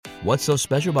What's so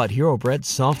special about Hero Bread's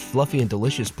soft, fluffy, and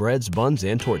delicious breads, buns,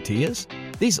 and tortillas?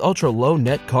 These ultra-low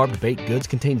net-carb baked goods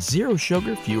contain zero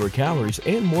sugar, fewer calories,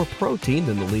 and more protein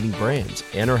than the leading brands,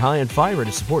 and are high in fiber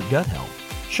to support gut health.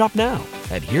 Shop now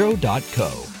at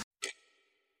hero.co.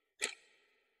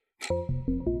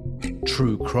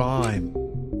 True crime,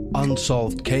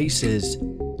 unsolved cases,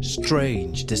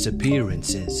 strange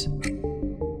disappearances.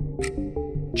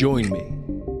 Join me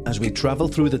as we travel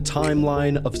through the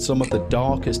timeline of some of the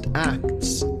darkest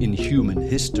acts in human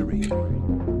history.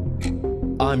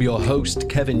 I'm your host,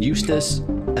 Kevin Eustace,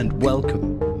 and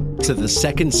welcome to the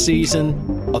second season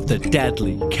of The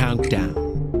Deadly Countdown.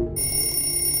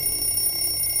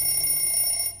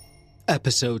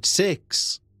 Episode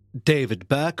 6, David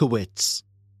Berkowitz,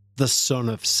 the son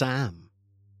of Sam.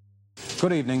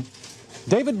 Good evening.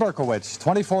 David Berkowitz,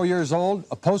 24 years old,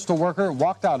 a postal worker,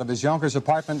 walked out of his Yonkers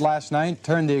apartment last night,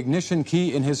 turned the ignition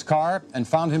key in his car, and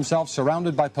found himself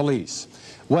surrounded by police.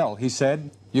 Well, he said,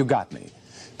 "You got me."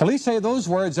 Police say those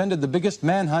words ended the biggest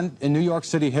manhunt in New York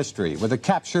City history with the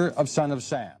capture of Son of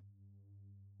Sam.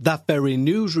 That very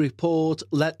news report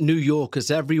let New Yorkers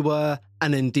everywhere,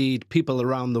 and indeed people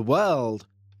around the world,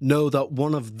 know that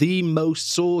one of the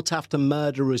most sought-after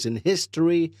murderers in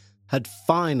history had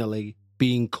finally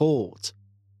been caught.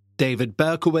 David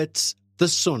Berkowitz, the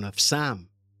son of Sam.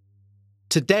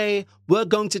 Today, we're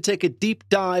going to take a deep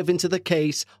dive into the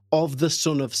case of the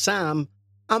son of Sam,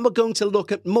 and we're going to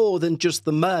look at more than just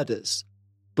the murders,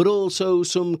 but also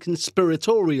some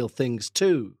conspiratorial things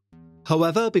too.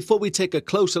 However, before we take a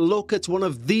closer look at one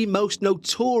of the most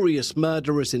notorious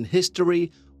murderers in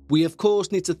history, we of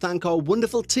course need to thank our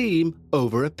wonderful team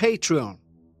over at Patreon.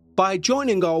 By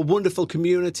joining our wonderful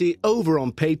community over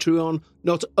on Patreon,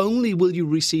 not only will you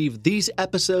receive these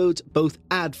episodes both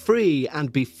ad-free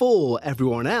and before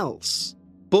everyone else,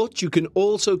 but you can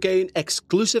also gain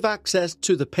exclusive access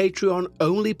to the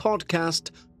Patreon-only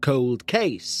podcast, Cold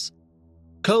Case.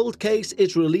 Cold Case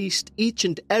is released each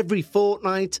and every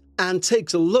fortnight and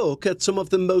takes a look at some of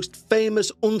the most famous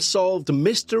unsolved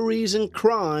mysteries and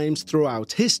crimes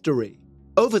throughout history.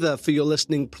 Over there for your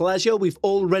listening pleasure, we've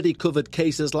already covered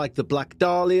cases like the Black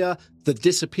Dahlia, the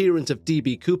disappearance of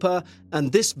D.B. Cooper,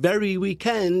 and this very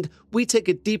weekend, we take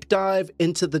a deep dive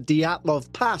into the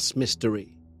Dyatlov Pass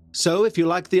mystery. So if you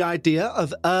like the idea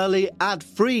of early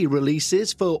ad-free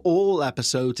releases for all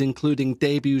episodes, including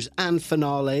debuts and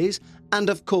finales, and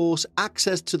of course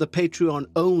access to the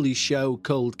Patreon-only show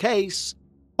Cold Case,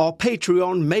 our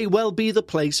Patreon may well be the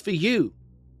place for you.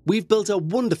 We've built a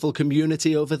wonderful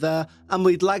community over there, and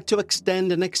we'd like to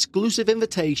extend an exclusive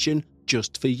invitation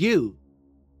just for you.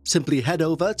 Simply head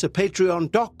over to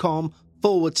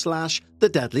patreon.com/The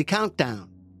Deadly Countdown.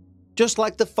 Just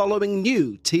like the following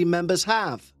new team members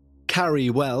have: Carrie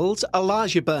Wells,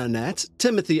 Elijah Burnett,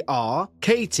 Timothy R.,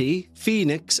 Katie,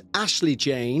 Phoenix, Ashley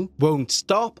Jane, Won't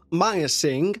Stop, Maya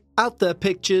Singh, Out There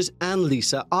Pictures, and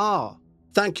Lisa R.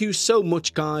 Thank you so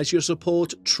much, guys. Your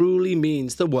support truly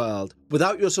means the world.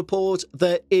 Without your support,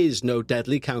 there is no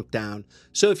Deadly Countdown.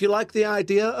 So if you like the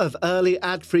idea of early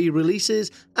ad-free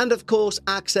releases and, of course,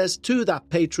 access to that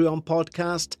Patreon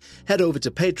podcast, head over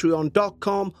to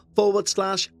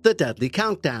patreon.com/The Deadly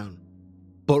Countdown.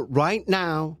 But right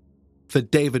now, for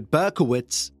David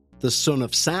Berkowitz, the son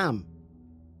of Sam,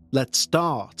 let's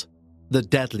start the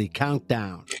Deadly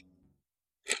Countdown.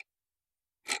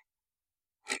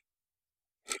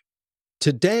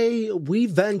 Today, we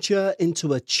venture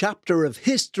into a chapter of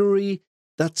history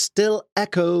that still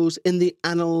echoes in the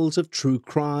annals of true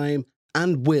crime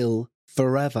and will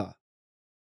forever.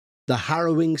 The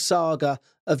harrowing saga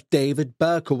of David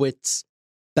Berkowitz,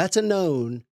 better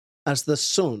known as the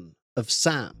son of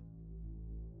Sam.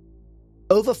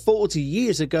 Over 40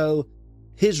 years ago,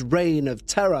 his reign of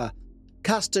terror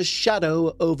cast a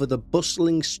shadow over the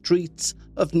bustling streets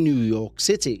of New York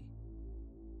City,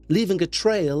 leaving a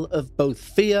trail of both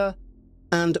fear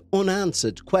and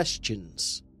unanswered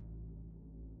questions.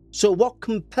 So what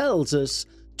compels us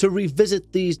to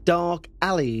revisit these dark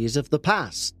alleys of the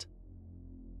past?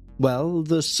 Well,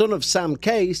 the Son of Sam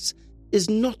case is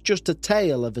not just a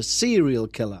tale of a serial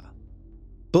killer,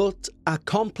 but a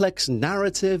complex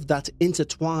narrative that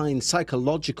intertwines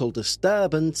psychological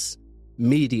disturbance,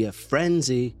 media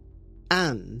frenzy,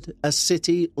 and a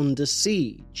city under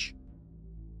siege.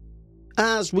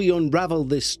 As we unravel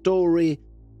this story,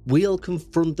 we'll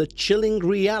confront the chilling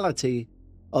reality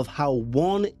of how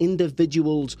one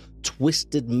individual's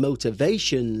twisted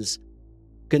motivations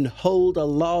can hold a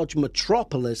large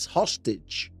metropolis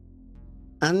hostage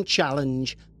and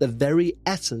challenge the very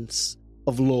essence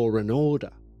of law and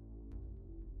order.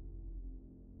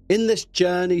 In this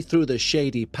journey through the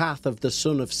shady path of the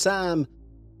Son of Sam,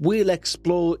 we'll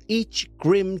explore each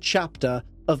grim chapter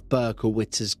of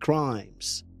Berkowitz's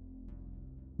crimes.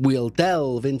 We'll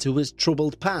delve into his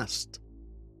troubled past,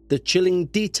 the chilling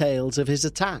details of his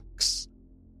attacks,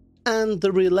 and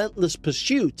the relentless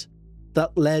pursuit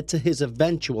that led to his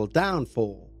eventual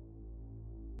downfall.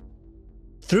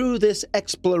 Through this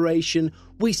exploration,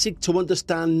 we seek to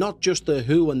understand not just the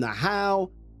who and the how,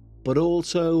 but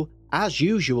also, as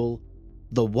usual,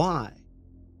 the why.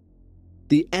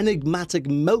 The enigmatic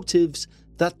motives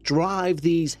that drive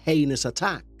these heinous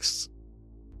attacks.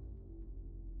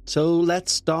 So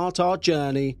let's start our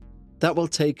journey that will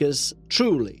take us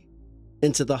truly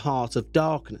into the heart of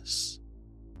darkness.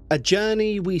 A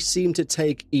journey we seem to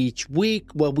take each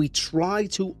week where we try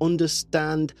to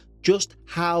understand just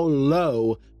how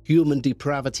low human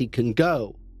depravity can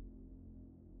go.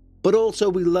 But also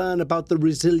we learn about the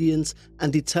resilience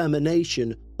and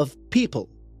determination of people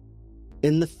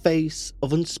in the face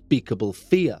of unspeakable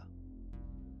fear.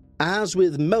 As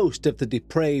with most of the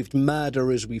depraved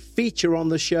murderers we feature on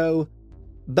the show,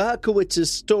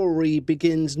 Berkowitz's story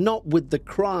begins not with the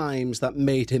crimes that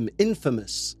made him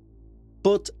infamous,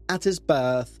 but at his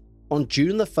birth on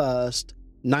June 1st,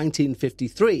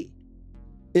 1953,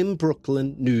 in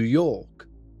Brooklyn, New York.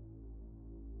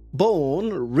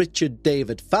 Born Richard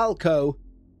David Falco,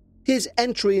 his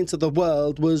entry into the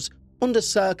world was under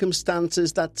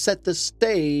circumstances that set the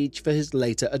stage for his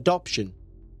later adoption.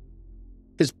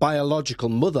 His biological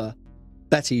mother,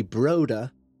 Betty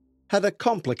Broder, had a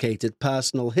complicated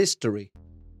personal history.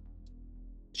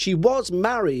 She was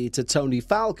married to Tony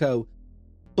Falco,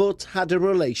 but had a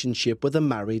relationship with a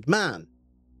married man,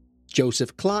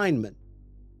 Joseph Kleinman,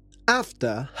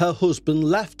 after her husband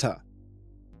left her.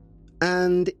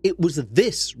 And it was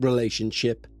this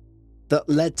relationship that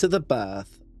led to the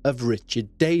birth of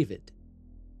Richard David.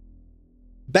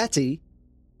 Betty,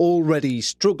 already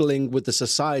struggling with the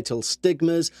societal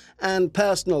stigmas and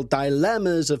personal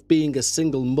dilemmas of being a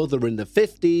single mother in the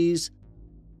 50s,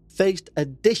 faced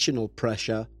additional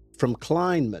pressure from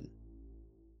Kleinman,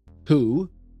 who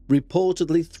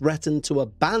reportedly threatened to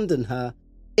abandon her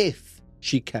if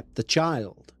she kept the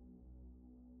child.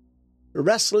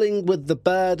 Wrestling with the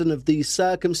burden of these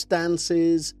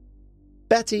circumstances,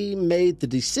 Betty made the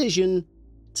decision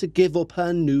to give up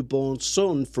her newborn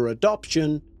son for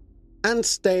adoption and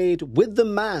stayed with the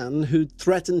man who'd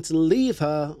threatened to leave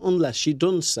her unless she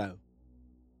done so.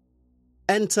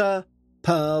 Enter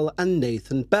Pearl and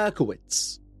Nathan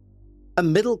Berkowitz, a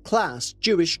middle-class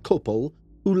Jewish couple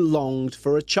who longed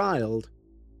for a child.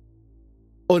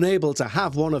 Unable to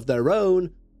have one of their own,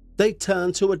 they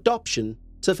turned to adoption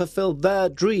to fulfill their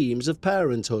dreams of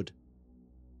parenthood.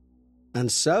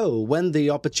 And so, when the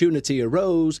opportunity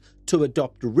arose to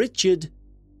adopt Richard,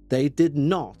 they did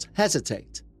not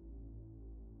hesitate.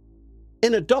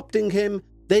 In adopting him,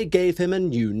 they gave him a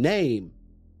new name,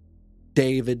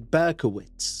 David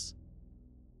Berkowitz,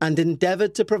 and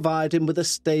endeavoured to provide him with a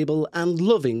stable and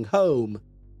loving home.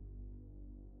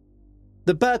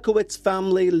 The Berkowitz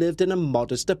family lived in a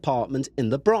modest apartment in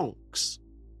the Bronx,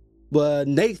 where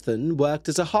Nathan worked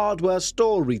as a hardware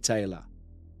store retailer.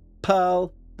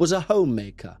 Pearl was a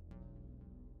homemaker.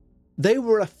 They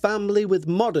were a family with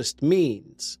modest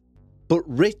means, but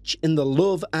rich in the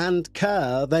love and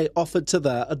care they offered to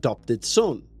their adopted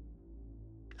son.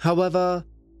 However,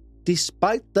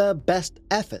 despite their best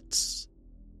efforts,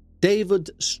 David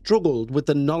struggled with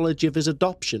the knowledge of his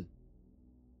adoption.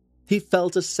 He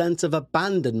felt a sense of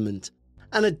abandonment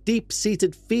and a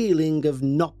deep-seated feeling of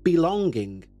not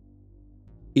belonging,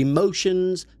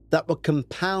 emotions that were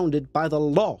compounded by the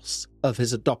loss of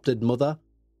his adopted mother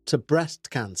to breast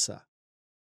cancer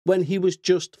when he was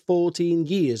just 14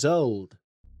 years old.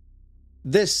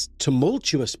 This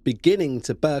tumultuous beginning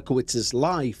to Berkowitz's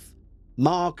life,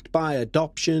 marked by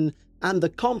adoption and the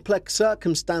complex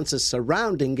circumstances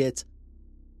surrounding it,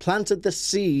 planted the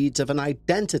seeds of an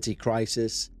identity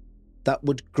crisis that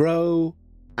would grow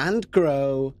and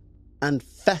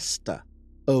fester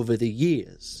over the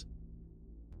years.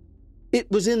 It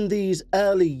was in these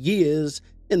early years,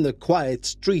 in the quiet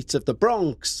streets of the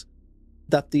Bronx,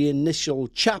 that the initial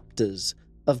chapters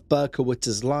of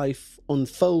Berkowitz's life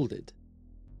unfolded,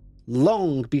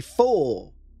 long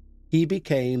before he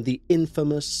became the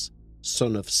infamous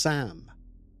Son of Sam.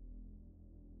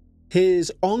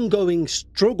 His ongoing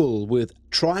struggle with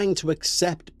trying to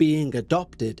accept being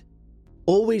adopted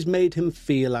always made him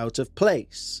feel out of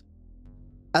place,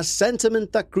 a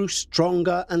sentiment that grew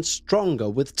stronger and stronger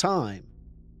with time.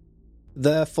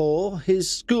 Therefore, his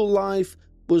school life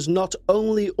was not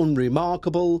only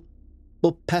unremarkable,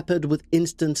 but peppered with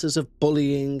instances of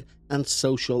bullying and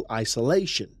social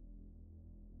isolation.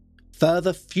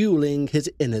 further fueling his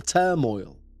inner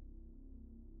turmoil.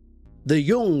 The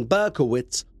young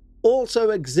Berkowitz also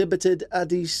exhibited a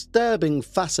disturbing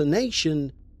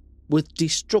fascination with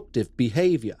destructive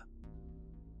behavior.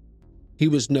 He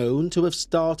was known to have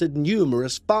started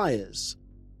numerous fires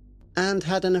and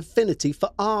had an affinity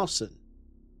for arson,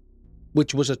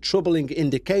 which was a troubling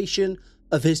indication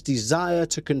of his desire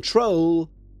to control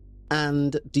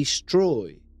and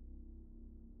destroy.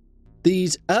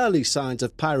 These early signs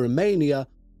of pyromania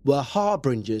were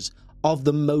harbingers of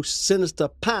the most sinister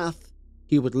path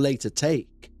he would later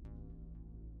take.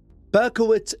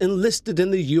 Berkowitz enlisted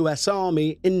in the US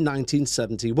Army in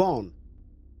 1971.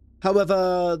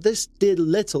 However, this did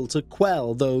little to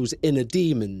quell those inner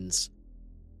demons.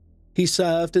 He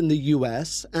served in the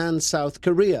US and South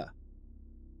Korea,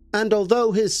 and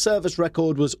although his service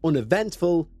record was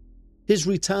uneventful, his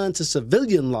return to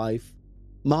civilian life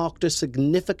marked a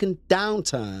significant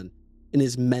downturn in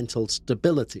his mental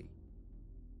stability.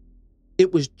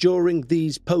 It was during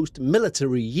these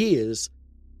post-military years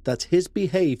that his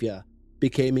behavior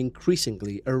became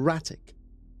increasingly erratic,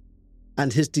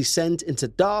 and his descent into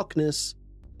darkness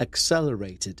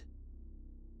accelerated.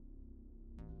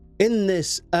 In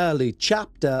this early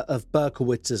chapter of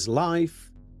Berkowitz's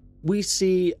life, we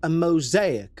see a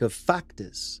mosaic of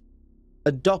factors: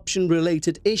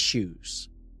 adoption-related issues,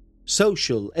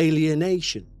 social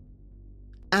alienation,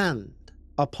 and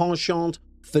a penchant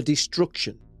for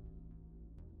destruction,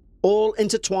 all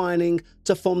intertwining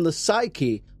to form the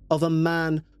psyche of a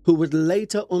man who would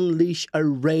later unleash a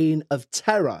reign of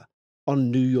terror on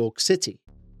New York City.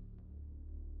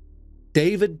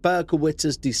 David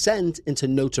Berkowitz's descent into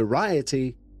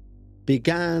notoriety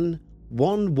began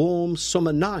one warm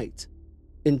summer night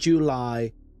in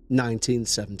July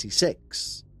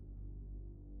 1976.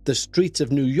 The streets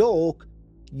of New York,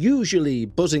 usually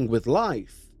buzzing with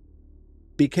life,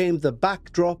 became the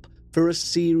backdrop for a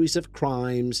series of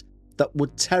crimes that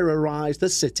would terrorize the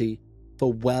city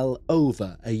for well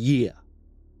over a year.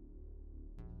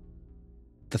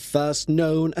 The first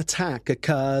known attack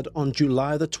occurred on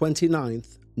July the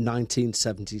 29th,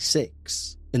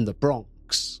 1976, in the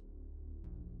Bronx.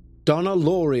 Donna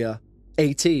Lauria,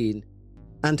 18,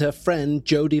 and her friend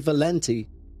Jody Valenti,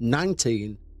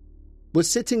 19, were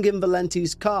sitting in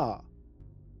Valenti's car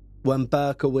when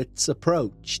Berkowitz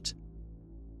approached.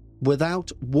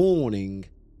 Without warning,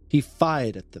 he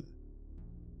fired at them,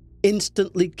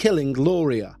 instantly killing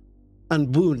Lauria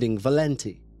and wounding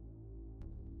Valenti.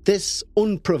 This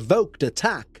unprovoked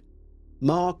attack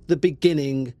marked the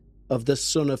beginning of the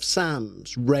Son of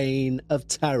Sam's reign of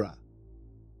terror.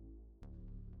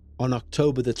 On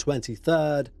October the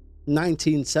 23rd,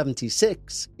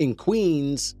 1976, in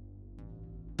Queens,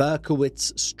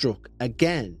 Berkowitz struck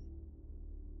again.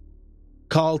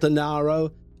 Carl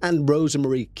Denaro and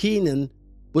Rosemary Keenan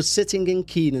were sitting in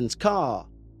Keenan's car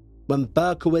when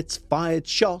Berkowitz fired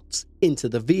shots into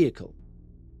the vehicle.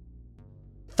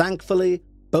 Thankfully,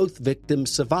 both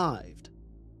victims survived,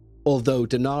 although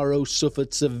Denaro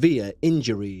suffered severe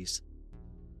injuries.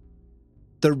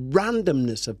 The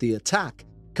randomness of the attack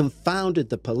confounded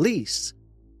the police,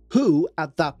 who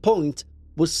at that point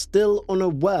were still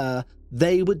unaware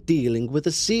they were dealing with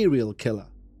a serial killer.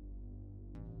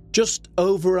 Just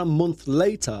over a month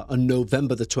later, on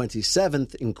November the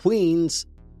 27th in Queens,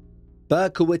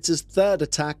 Berkowitz's third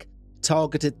attack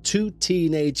targeted two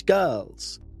teenage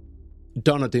girls,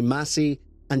 Donna DeMasi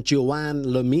and Joanne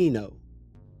Lomino,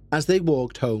 as they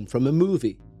walked home from a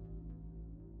movie.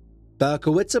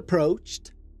 Berkowitz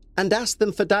approached and asked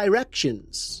them for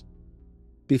directions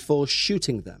before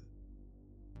shooting them.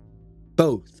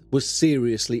 Both were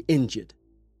seriously injured,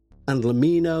 and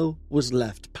Lomino was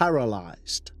left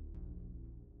paralyzed.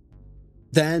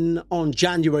 Then, on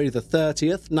January the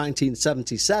 30th,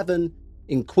 1977,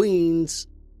 in Queens,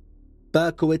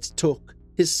 Berkowitz took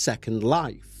his second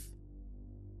life.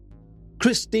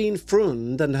 Christine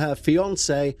Freund and her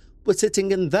fiancé were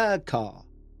sitting in their car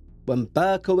when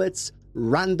Berkowitz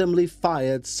randomly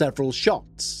fired several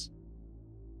shots.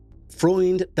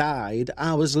 Freund died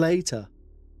hours later,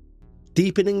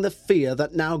 deepening the fear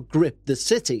that now gripped the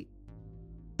city.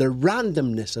 The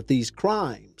randomness of these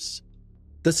crimes,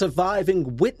 the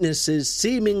surviving witnesses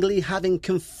seemingly having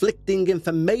conflicting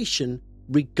information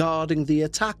regarding the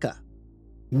attacker.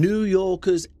 New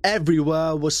Yorkers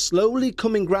everywhere were slowly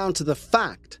coming round to the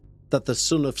fact that the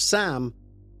Son of Sam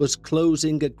was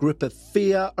closing a grip of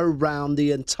fear around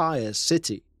the entire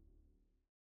city.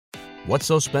 What's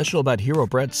so special about Hero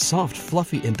Bread's soft,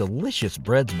 fluffy, and delicious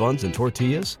breads, buns, and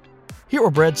tortillas?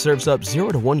 Hero Bread serves up 0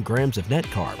 to 1 grams of net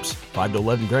carbs, 5 to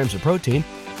 11 grams of protein,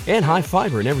 and high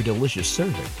fiber in every delicious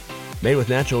serving. Made with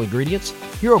natural ingredients,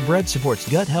 Hero Bread supports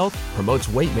gut health, promotes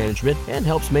weight management, and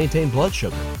helps maintain blood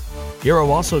sugar. Hero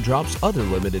also drops other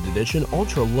limited edition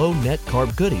ultra-low net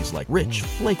carb goodies like rich,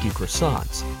 flaky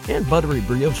croissants and buttery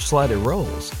brioche slider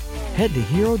rolls. Head to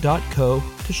hero.co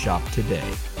to shop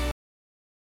today.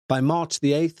 By March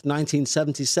the 8th,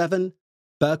 1977,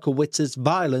 Berkowitz's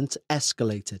violence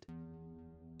escalated.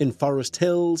 In Forest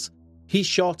Hills, he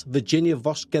shot Virginia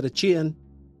Voskerichian,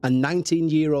 a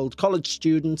 19-year-old college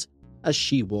student, as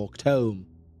she walked home.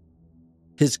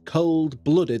 His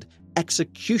cold-blooded,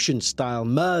 execution-style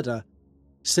murder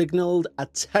signaled a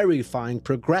terrifying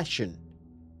progression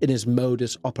in his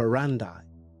modus operandi.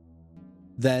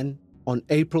 Then, on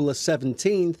April the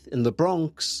 17th in the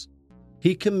Bronx,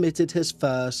 he committed his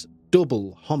first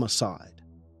double homicide.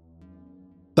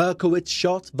 Berkowitz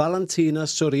shot Valentina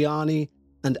Suriani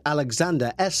and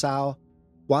Alexander Esau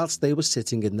whilst they were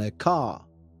sitting in their car.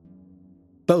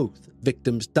 Both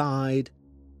victims died,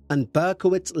 and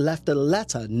Berkowitz left a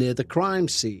letter near the crime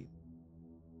scene,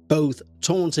 both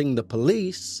taunting the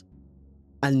police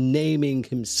and naming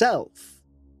himself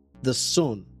the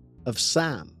son of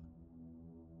Sam.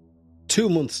 2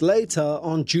 months later,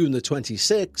 on June the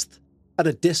 26th, at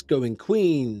a disco in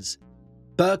Queens,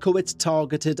 Berkowitz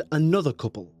targeted another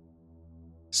couple.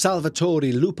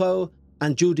 Salvatore Lupo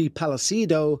and Judy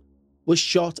Palacido were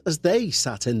shot as they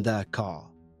sat in their car.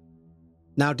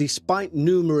 Now, despite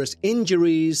numerous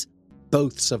injuries,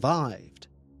 both survived.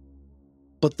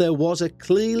 But there was a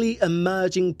clearly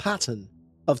emerging pattern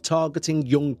of targeting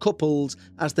young couples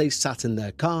as they sat in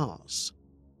their cars.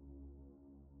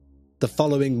 The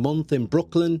following month in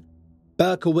Brooklyn,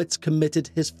 Berkowitz committed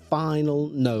his final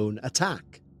known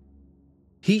attack.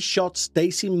 He shot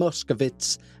Stacy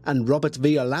Moskowitz and Robert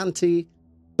Violante,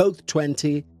 both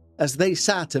 20, as they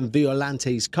sat in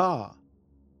Violante's car.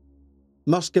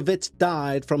 Moskowitz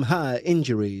died from her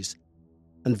injuries,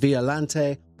 and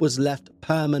Violante was left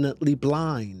permanently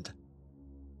blind.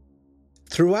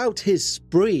 Throughout his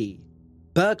spree,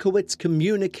 Berkowitz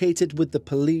communicated with the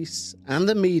police and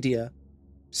the media,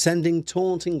 sending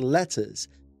taunting letters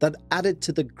that added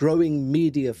to the growing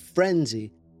media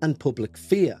frenzy and public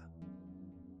fear.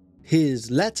 His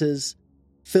letters,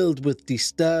 filled with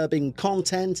disturbing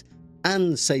content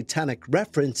and satanic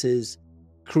references,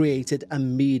 created a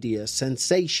media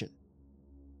sensation,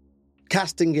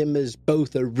 casting him as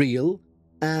both a real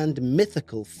and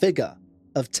mythical figure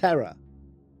of terror.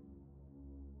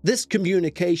 This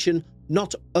communication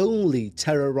not only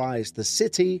terrorized the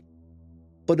city,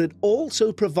 but it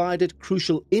also provided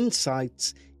crucial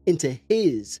insights into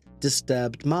his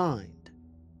disturbed mind.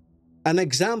 An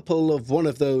example of one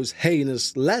of those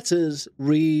heinous letters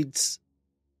reads,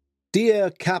 "Dear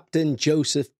Captain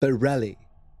Joseph Borelli,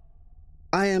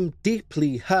 I am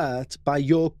deeply hurt by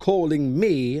your calling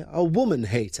me a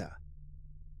woman-hater.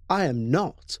 I am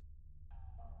not.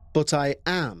 But I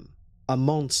am a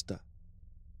monster.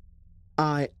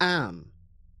 I am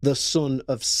the son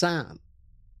of Sam.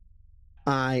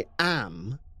 I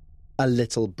am a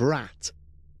little brat.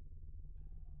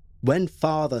 When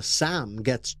Father Sam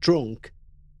gets drunk,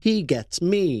 he gets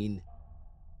mean.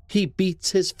 He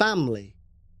beats his family.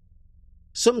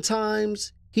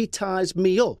 Sometimes he ties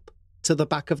me up to the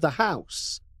back of the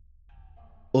house.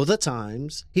 Other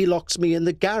times he locks me in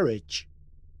the garage.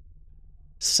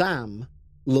 Sam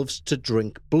loves to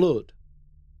drink blood.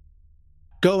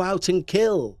 Go out and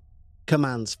kill,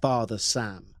 commands Father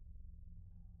Sam.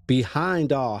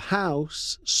 Behind our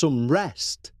house some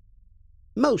rest,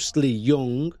 mostly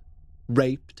young,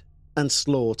 raped and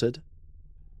slaughtered,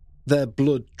 their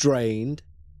blood drained,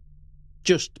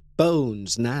 just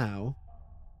bones now.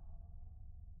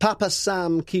 Papa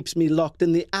Sam keeps me locked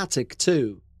in the attic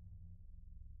too.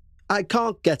 I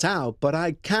can't get out, but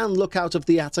I can look out of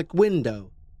the attic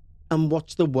window and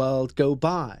watch the world go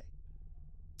by.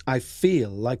 I feel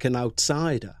like an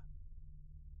outsider.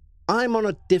 I'm on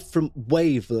a different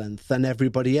wavelength than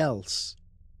everybody else,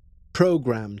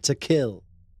 programmed to kill.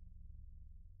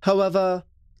 However,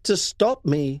 to stop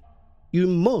me, you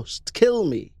must kill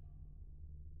me.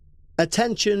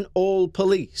 Attention all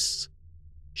police.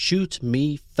 Shoot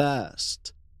me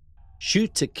first.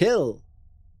 Shoot to kill,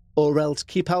 or else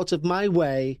keep out of my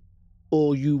way,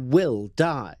 or you will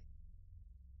die.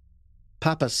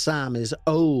 Papa Sam is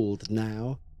old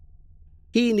now.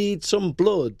 He needs some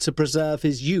blood to preserve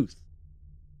his youth.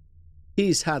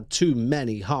 He's had too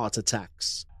many heart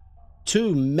attacks.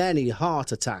 Too many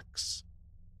heart attacks.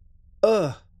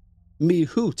 Ugh, me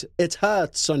hoot, it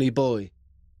hurts, sonny boy.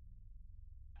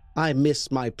 I miss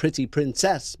my pretty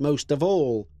princess most of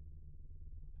all.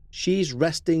 She's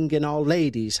resting in Our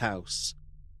Lady's house,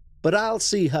 but I'll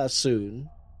see her soon.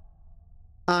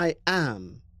 I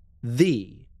am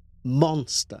the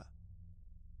monster,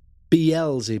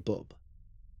 Beelzebub,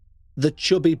 the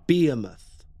chubby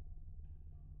behemoth.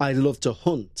 I love to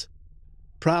hunt,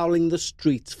 prowling the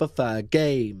streets for fair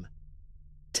game,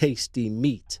 tasty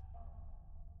meat.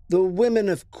 The women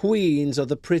of Queens are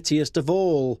the prettiest of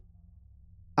all.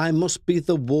 I must be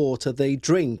the water they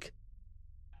drink.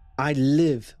 I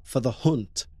live for the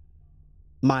hunt.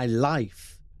 My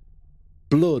life.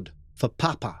 Blood for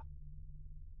Papa.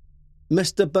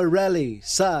 Mr. Borelli,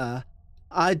 sir,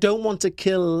 I don't want to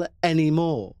kill any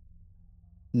more.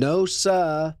 No,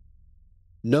 sir,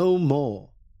 no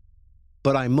more.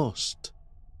 But I must.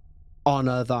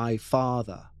 Honour thy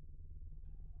father.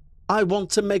 I want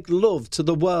to make love to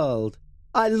the world.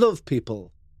 I love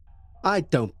people. I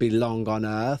don't belong on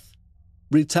earth.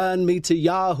 Return me to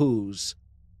yahoos.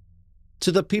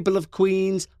 To the people of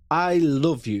Queens, I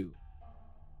love you.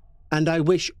 And I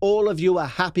wish all of you a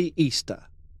happy Easter.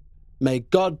 May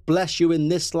God bless you in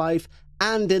this life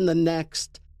and in the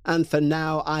next, and for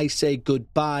now I say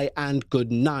goodbye and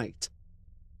good night.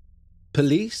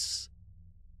 Police,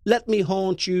 let me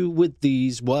haunt you with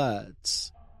these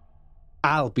words.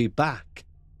 I'll be back.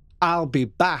 I'll be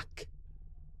back.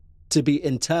 To be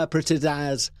interpreted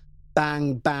as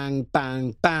bang, bang,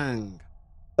 bang, bang.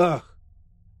 Ugh.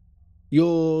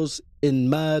 Yours in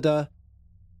murder,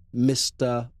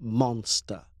 Mr.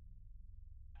 Monster.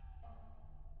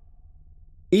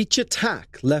 Each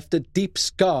attack left a deep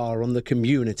scar on the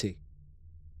community.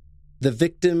 The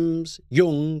victims,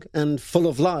 young and full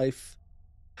of life,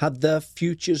 had their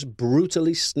futures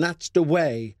brutally snatched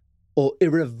away or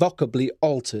irrevocably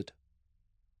altered.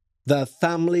 Their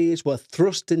families were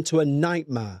thrust into a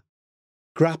nightmare,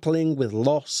 grappling with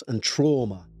loss and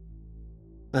trauma.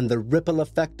 And the ripple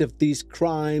effect of these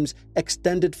crimes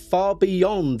extended far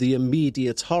beyond the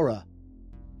immediate horror,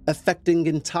 affecting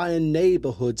entire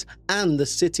neighbourhoods and the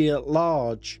city at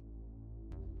large.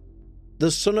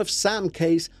 The Son of Sam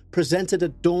case presented a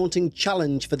daunting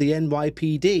challenge for the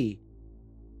NYPD.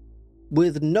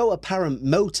 With no apparent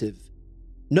motive,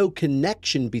 no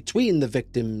connection between the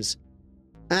victims,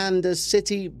 and a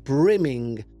city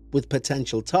brimming with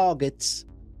potential targets,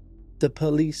 the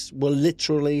police were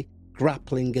literally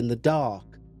grappling in the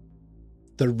dark.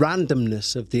 The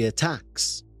randomness of the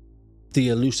attacks, the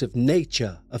elusive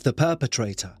nature of the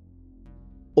perpetrator,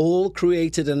 all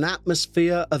created an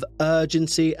atmosphere of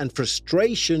urgency and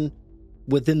frustration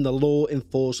within the law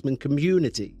enforcement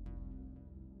community.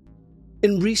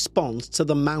 In response to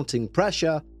the mounting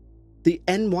pressure, the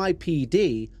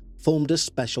NYPD formed a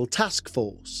special task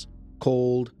force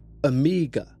called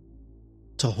Omega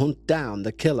to hunt down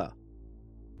the killer.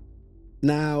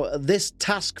 Now, this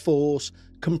task force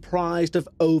comprised of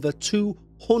over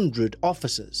 200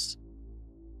 officers.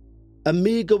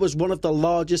 Omega was one of the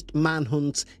largest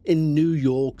manhunts in New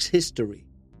York's history.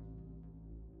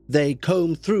 They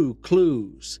combed through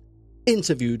clues,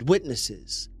 interviewed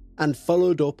witnesses, and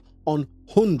followed up on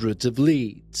hundreds of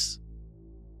leads.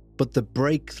 But the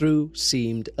breakthrough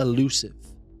seemed elusive.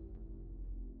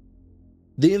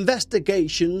 The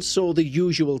investigation saw the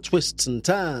usual twists and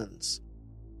turns,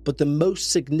 but the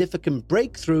most significant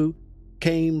breakthrough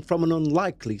came from an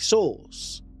unlikely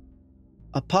source: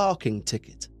 a parking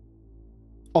ticket.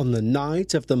 On the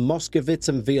night of the Moskowitz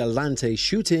and Violante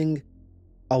shooting,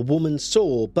 a woman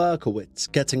saw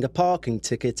Berkowitz getting a parking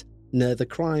ticket near the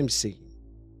crime scene.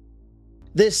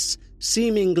 This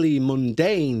seemingly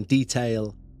mundane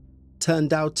detail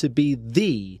turned out to be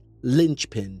the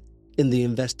linchpin in the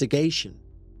investigation.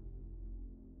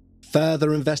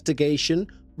 Further investigation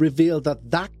revealed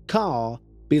that car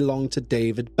belonged to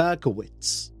David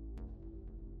Berkowitz.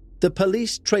 The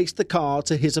police traced the car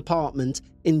to his apartment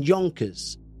in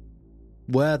Yonkers,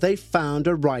 where they found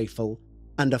a rifle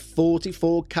and a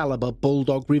 .44 caliber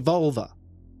Bulldog revolver,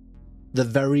 the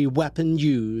very weapon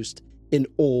used in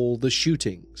all the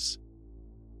shootings.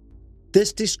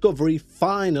 This discovery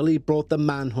finally brought the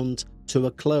manhunt to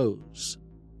a close.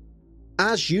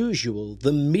 As usual,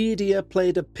 the media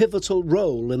played a pivotal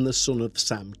role in the Son of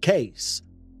Sam case,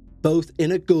 both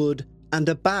in a good and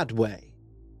a bad way.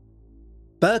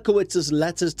 Berkowitz's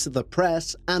letters to the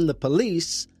press and the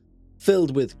police,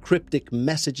 filled with cryptic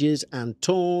messages and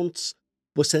taunts,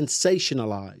 were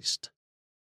sensationalized,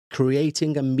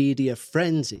 creating a media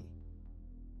frenzy.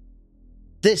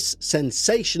 This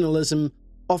sensationalism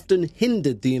often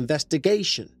hindered the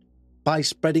investigation by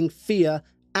spreading fear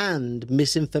and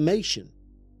misinformation.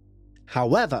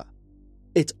 However,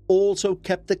 it also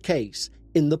kept the case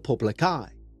in the public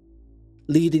eye,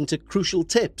 leading to crucial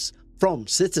tips from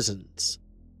citizens.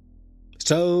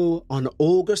 So, on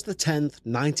August the 10th,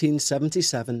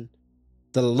 1977,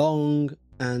 the long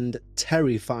and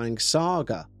terrifying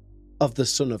saga of the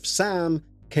son of Sam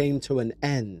came to an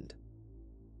end.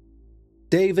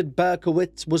 David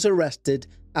Berkowitz was arrested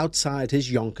outside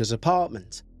his Yonkers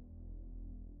apartment.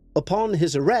 Upon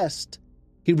his arrest,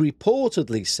 he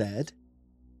reportedly said,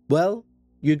 "Well,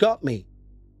 you got me.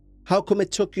 How come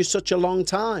it took you such a long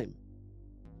time?"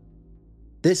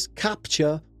 This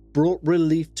capture brought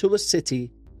relief to a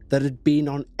city that had been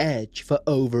on edge for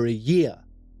over a year.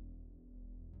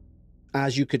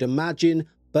 As you could imagine,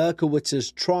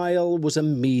 Berkowitz's trial was a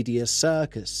media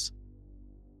circus.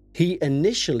 He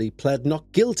initially pled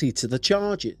not guilty to the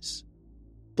charges,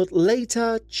 but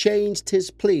later changed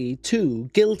his plea to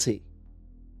guilty,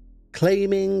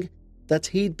 claiming that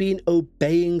he'd been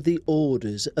obeying the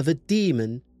orders of a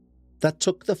demon that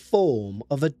took the form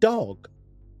of a dog.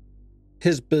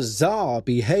 His bizarre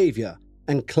behaviour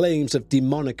and claims of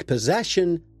demonic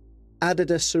possession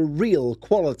added a surreal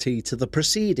quality to the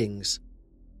proceedings.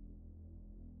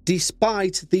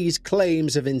 Despite these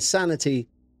claims of insanity,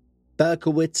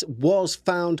 Berkowitz was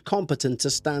found competent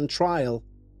to stand trial,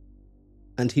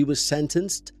 and he was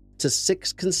sentenced to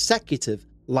 6 consecutive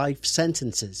life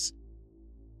sentences,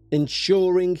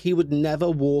 ensuring he would never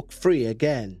walk free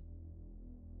again.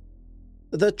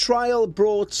 The trial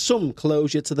brought some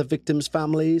closure to the victims'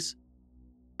 families,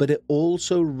 but it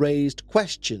also raised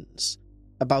questions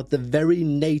about the very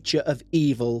nature of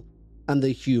evil and the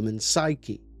human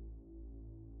psyche.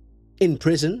 In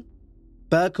prison,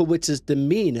 Berkowitz's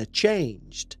demeanour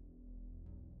changed.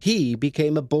 He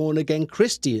became a born-again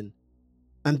Christian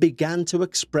and began to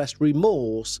express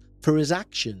remorse for his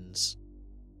actions.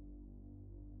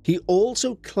 He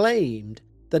also claimed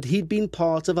that he'd been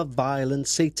part of a violent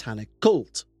satanic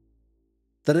cult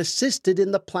that assisted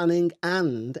in the planning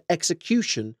and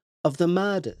execution of the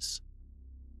murders.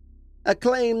 A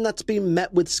claim that's been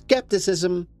met with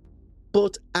skepticism,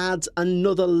 but adds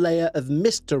another layer of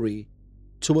mystery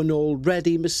to an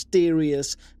already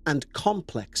mysterious and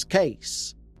complex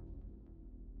case.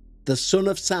 The Son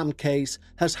of Sam case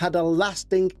has had a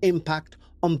lasting impact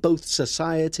on both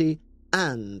society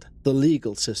and the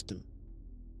legal system.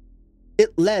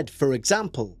 It led, for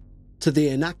example, to the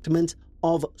enactment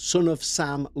of Son of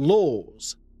Sam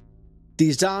laws,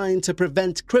 designed to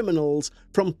prevent criminals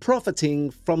from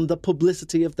profiting from the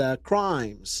publicity of their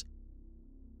crimes.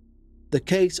 The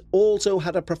case also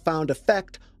had a profound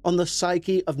effect on the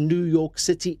psyche of New York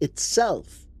City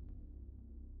itself,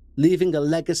 leaving a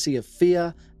legacy of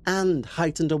fear and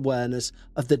heightened awareness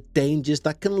of the dangers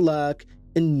that can lurk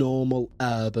in normal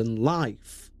urban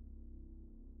life.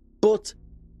 But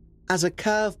as a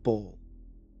curveball,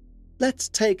 let's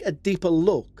take a deeper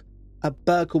look at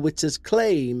Berkowitz's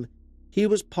claim he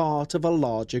was part of a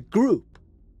larger group,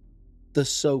 the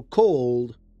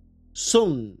so-called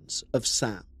Sons of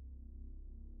Sam.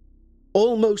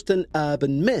 Almost an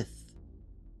urban myth,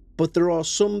 but there are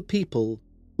some people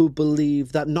who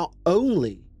believe that not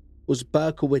only was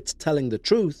Berkowitz telling the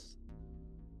truth,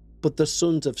 but the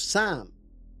Sons of Sam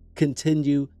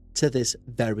continue to this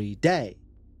very day.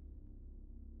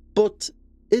 But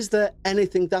is there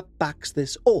anything that backs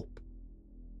this up?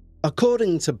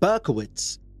 According to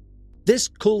Berkowitz, this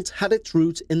cult had its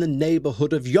roots in the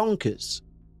neighbourhood of Yonkers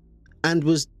and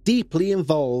was deeply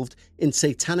involved in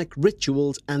satanic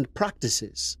rituals and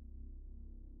practices.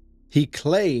 He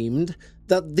claimed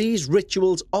that these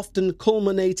rituals often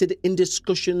culminated in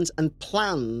discussions and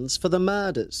plans for the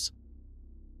murders,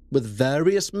 with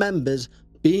various members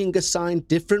being assigned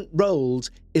different roles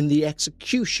in the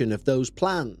execution of those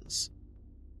plans.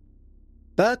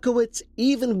 Berkowitz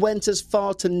even went as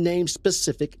far to name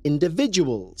specific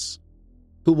individuals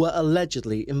who were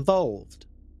allegedly involved,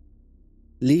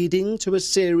 leading to a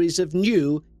series of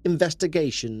new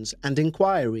investigations and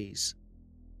inquiries.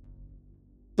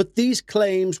 But these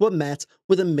claims were met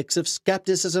with a mix of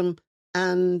skepticism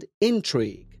and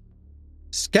intrigue.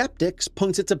 Skeptics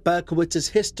pointed to Berkowitz's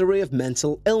history of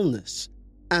mental illness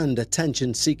and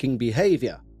attention-seeking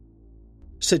behaviour,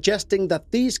 suggesting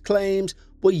that these claims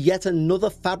were yet another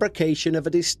fabrication of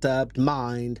a disturbed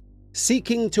mind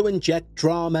seeking to inject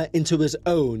drama into his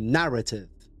own narrative.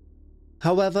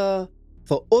 However,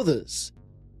 for others,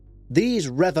 these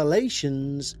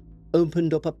revelations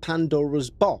opened up a Pandora's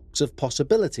box of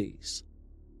possibilities,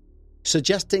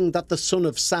 suggesting that the Son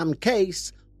of Sam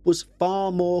case was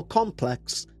far more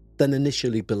complex than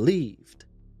initially believed.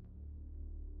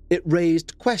 It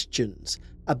raised questions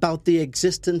about the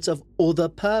existence of other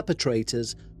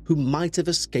perpetrators who might have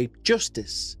escaped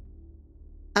justice,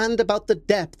 and about the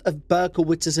depth of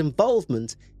Berkowitz's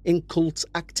involvement in cult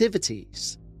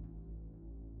activities.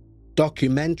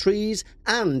 Documentaries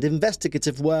and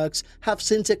investigative works have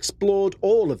since explored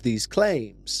all of these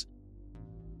claims,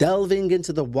 delving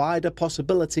into the wider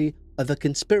possibility of a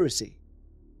conspiracy.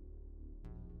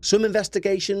 Some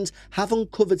investigations have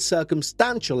uncovered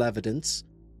circumstantial evidence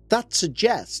that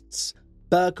suggests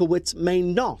Berkowitz may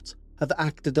not have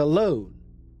acted alone,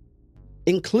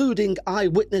 including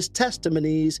eyewitness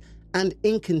testimonies and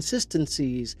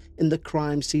inconsistencies in the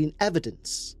crime scene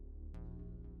evidence.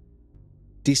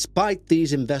 Despite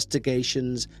these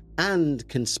investigations and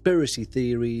conspiracy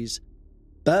theories,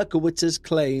 Berkowitz's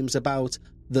claims about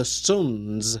the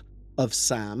sons of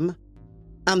Sam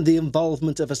and the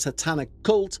involvement of a satanic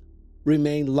cult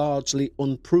remain largely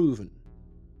unproven.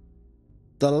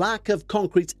 The lack of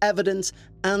concrete evidence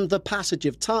and the passage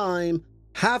of time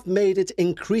have made it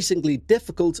increasingly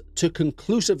difficult to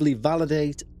conclusively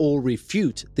validate or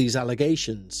refute these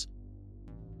allegations.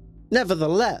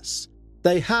 Nevertheless,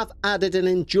 they have added an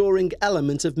enduring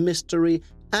element of mystery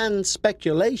and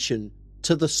speculation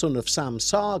to the Son of Sam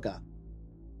saga,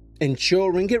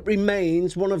 ensuring it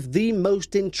remains one of the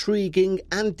most intriguing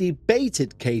and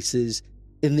debated cases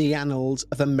in the annals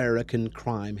of American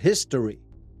crime history.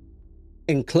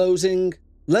 In closing,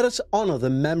 let us honour the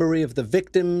memory of the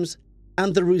victims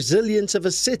and the resilience of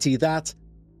a city that,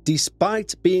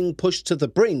 despite being pushed to the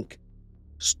brink,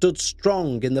 stood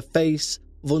strong in the face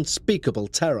of unspeakable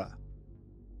terror.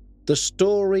 The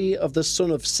story of the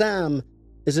Son of Sam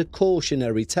is a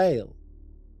cautionary tale,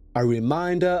 a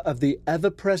reminder of the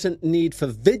ever-present need for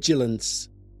vigilance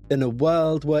in a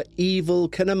world where evil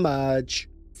can emerge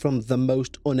from the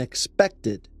most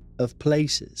unexpected of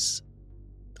places.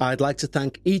 I'd like to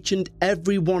thank each and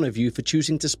every one of you for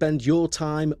choosing to spend your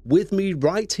time with me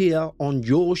right here on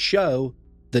your show,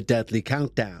 The Deadly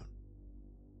Countdown.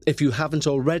 If you haven't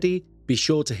already, be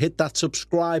sure to hit that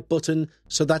subscribe button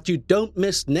so that you don't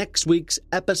miss next week's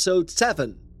episode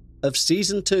 7 of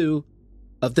Season 2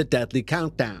 of The Deadly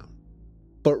Countdown.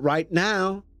 But right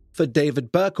now, for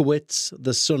David Berkowitz,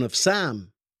 the Son of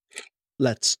Sam,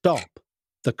 let's stop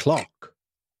the clock.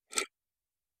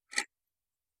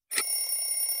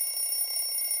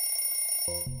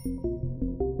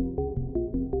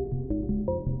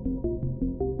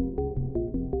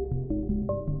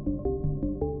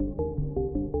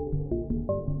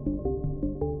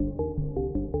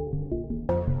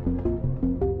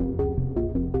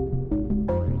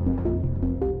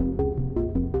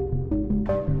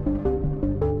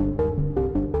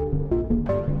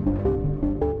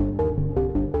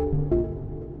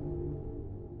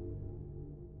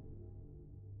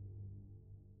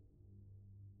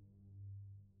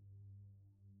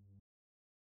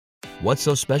 What's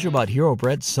so special about Hero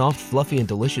Bread's soft, fluffy, and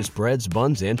delicious breads,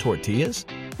 buns, and tortillas?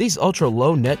 These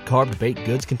ultra-low net-carb baked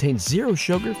goods contain zero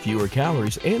sugar, fewer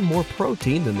calories, and more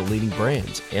protein than the leading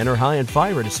brands, and are high in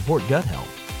fiber to support gut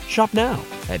health. Shop now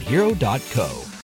at Hero.co.